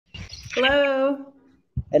Hello.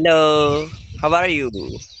 Hello, how are you?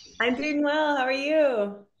 I'm doing well. How are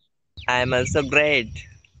you? I'm also great.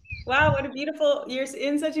 Wow, what a beautiful, you're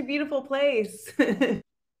in such a beautiful place.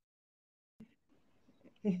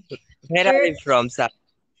 Where are Where you from, sir?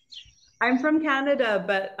 I'm from Canada,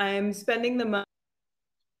 but I'm spending the month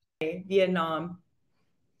in Vietnam.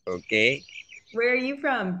 Okay, Where are you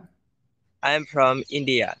from? I'm from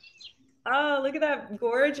India. Oh, look at that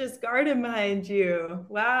gorgeous garden behind you.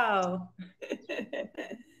 Wow.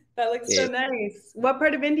 That looks so Okay. nice. What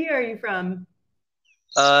part of India are you from?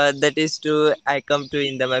 That is to I come to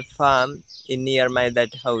in the my farm in near my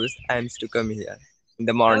that house. I'm to come here in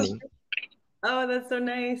the Oh, morning. oh, that's so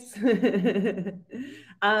nice.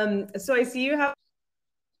 So I see you have.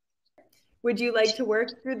 Would you like to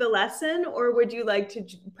work through the lesson or would you like to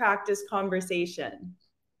practice conversation?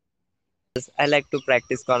 I like to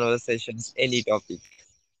practice conversations, any topic.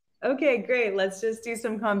 Okay, great. Let's just do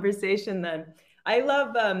some conversation then. I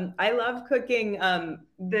love cooking.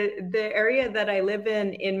 The area that I live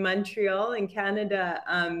in Montreal in Canada.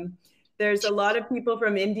 There's a lot of people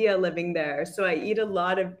from India living there, so I eat a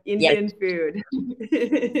lot of Yes. Indian food.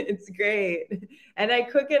 It's great, and I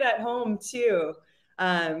cook it at home too.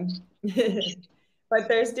 Um, but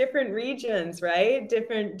there's different regions, right?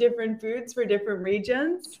 Different foods for different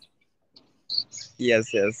regions. Yes.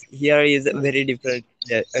 Here is very different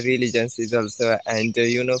religions is also, and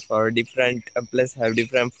for different plus have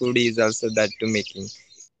different food is also that to making.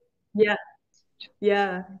 Yeah,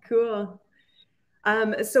 yeah, cool.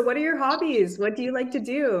 So what are your hobbies? What do you like to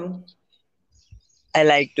do? I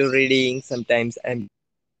like to reading sometimes. I'm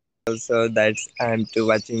also that's I'm to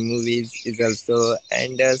watching movies is also,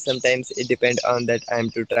 and sometimes it depend on that I'm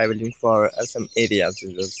to traveling for some areas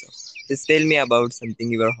is also. Just tell me about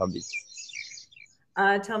something your hobbies.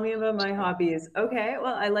 Tell me about my hobbies. Okay,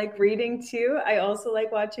 well, I like reading too. I also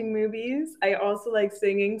like watching movies. I also like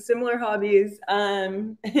singing. Similar hobbies.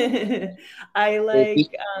 I So,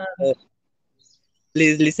 like. uh,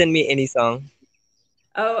 please listen me any song.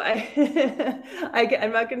 Oh,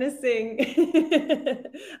 I'm not gonna sing.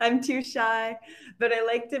 I'm too shy, but I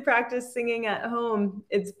like to practice singing at home.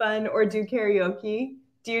 It's fun. Or do karaoke.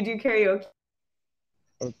 Do you do karaoke?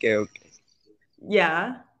 Okay.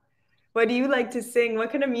 Yeah. What do you like to sing?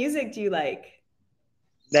 What kind of music do you like?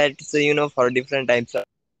 That's for different types of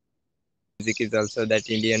music is also that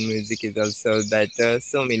Indian music is also that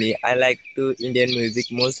so many. I like to Indian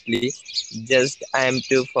music mostly. Just I am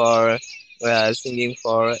too for singing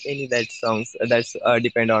for any that songs that's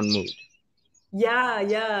depend on mood. Yeah,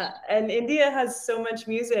 yeah. And India has so much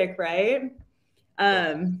music, right?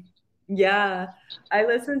 Yes. Um, yeah. I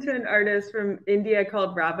listen to an artist from India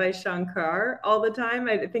called Ravi Shankar all the time.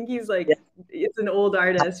 I think he's like, Yes. it's an old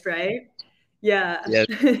artist, right? Yeah. Yes.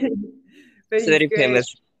 But It's he's very great.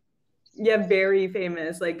 famous. Yeah, very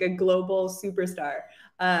famous, like a global superstar.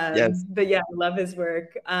 Yes. But yeah, I love his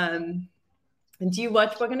work. And do you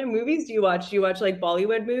watch what kind of movies do you watch? Do you watch like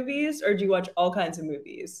Bollywood movies or do you watch all kinds of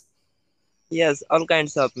movies? Yes, all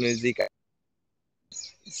kinds of music.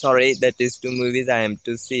 Sorry, that is two movies I am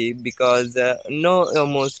to see because no,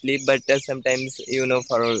 mostly, but sometimes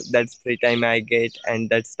for that's free time I get, and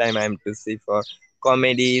that's time I am to see for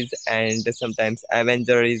comedies and sometimes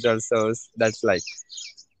Avenger is also that's like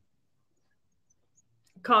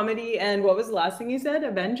Comedy and what was the last thing you said?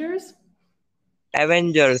 Avengers?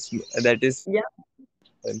 Avengers. That is Yeah.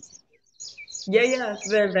 Yeah, yeah.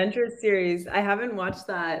 The Avengers series. I haven't watched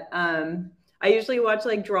that. I usually watch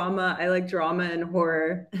like drama. I like drama and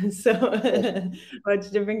horror. So watch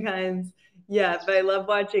different kinds. Yeah, but I love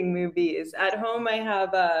watching movies. At home I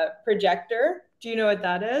have a projector. Do you know what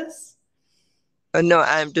that is? no,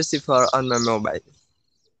 I am to see for on my mobile.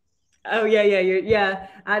 Oh yeah, yeah, yeah,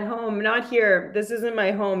 at home, not here. This isn't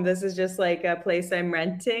my home. This is just like a place I'm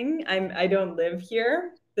renting. I don't live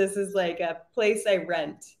here. This is like a place I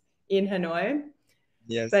rent in Hanoi.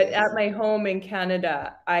 Yes, But at yes. my home in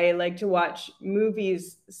Canada, I like to watch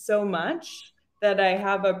movies so much that I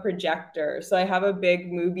have a projector. So I have a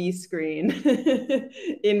big movie screen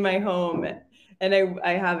in my home. And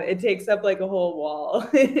I have it takes up like a whole wall.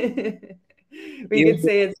 We You could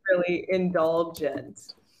say it's really indulgent.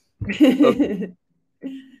 okay,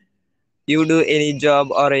 you do any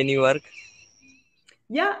job or any work?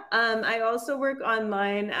 Yeah, I also work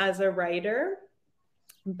online as a writer,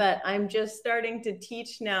 but I'm just starting to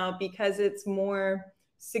teach now because it's more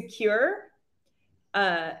secure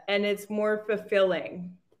and it's more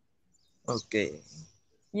fulfilling. Okay.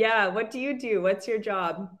 Yeah, what do you do? What's your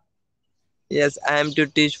job? Yes, I am to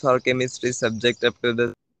teach for chemistry subject up to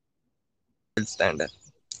the standard.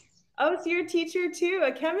 Oh, so you're a teacher too,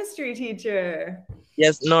 a chemistry teacher.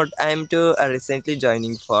 Yes, not I'm too recently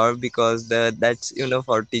joining for because that's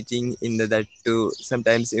for teaching in that to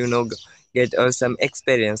sometimes get some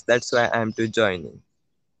experience. That's why I'm to joining.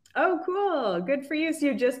 Oh, cool. Good for you. So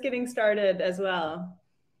you're just getting started as well.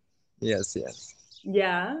 Yes, yes.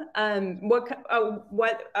 Yeah.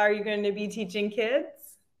 What are you going to be teaching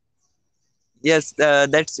kids? Yes,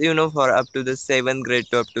 that's for up to the seventh grade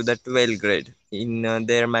to up to the 12th grade in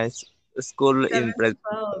there my school Seven in to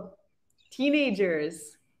 12.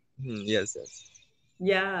 Teenagers. yes, yes.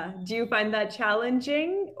 Yeah. Do you find that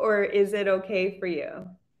challenging or is it okay for you?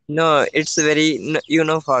 No, it's very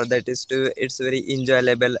for that is to it's very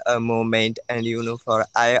enjoyable moment, and for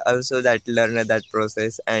I also that learn that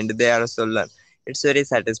process and they also learn. It's very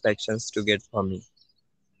satisfactions to get for me.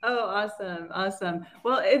 Oh, awesome. Awesome.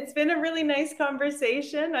 Well, it's been a really nice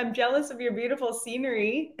conversation. I'm jealous of your beautiful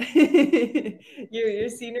scenery. Your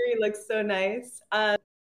scenery looks so nice.